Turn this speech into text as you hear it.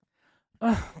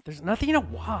There's nothing to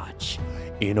watch.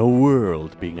 In a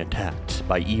world being attacked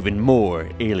by even more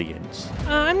aliens.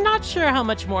 I'm not sure how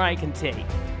much more I can take.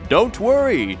 Don't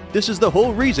worry, this is the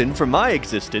whole reason for my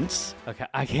existence. Okay,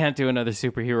 I can't do another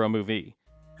superhero movie.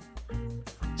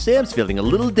 Sam's feeling a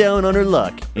little down on her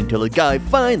luck until a guy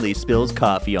finally spills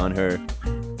coffee on her.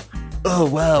 Oh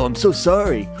wow, I'm so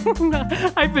sorry.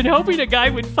 I've been hoping a guy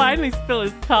would finally spill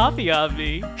his coffee on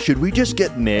me. Should we just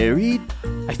get married?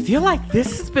 I feel like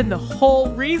this has been the whole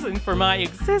reason for my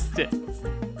existence.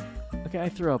 Okay, I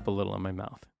threw up a little in my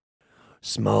mouth.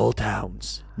 Small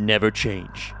towns never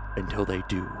change until they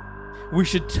do. We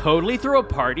should totally throw a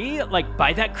party, like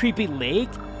by that creepy lake,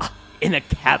 in a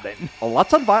cabin.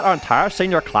 Let's invite our entire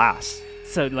senior class.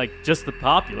 So, like, just the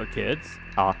popular kids.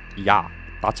 Yeah,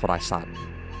 that's what I said.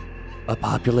 A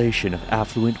population of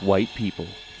affluent white people,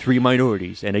 3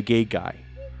 minorities, and a gay guy.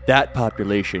 That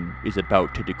population is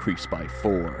about to decrease by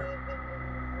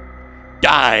 4.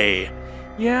 Die!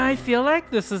 Yeah, I feel like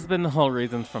this has been the whole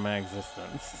reason for my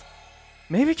existence.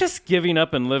 Maybe just giving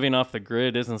up and living off the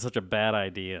grid isn't such a bad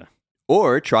idea.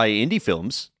 Or try indie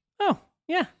films. Oh,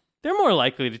 yeah. They're more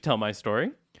likely to tell my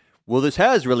story. Well, this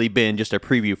has really been just a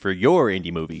preview for your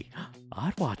indie movie.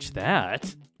 I'd watch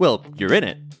that. Well, you're in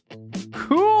it.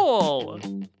 Cool!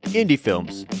 Indie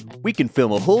films. We can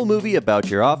film a whole movie about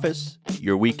your office,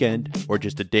 your weekend, or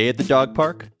just a day at the dog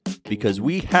park, because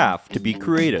we have to be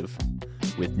creative.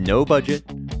 With no budget,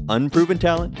 unproven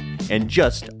talent, and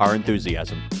just our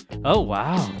enthusiasm. Oh,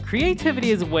 wow.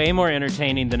 Creativity is way more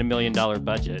entertaining than $1 million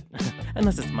budget.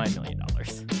 Unless it's my $1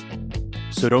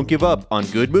 million. So don't give up on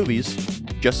good movies.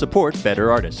 Just support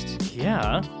better artists.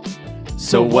 Yeah.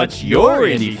 So what's your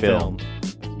indie film?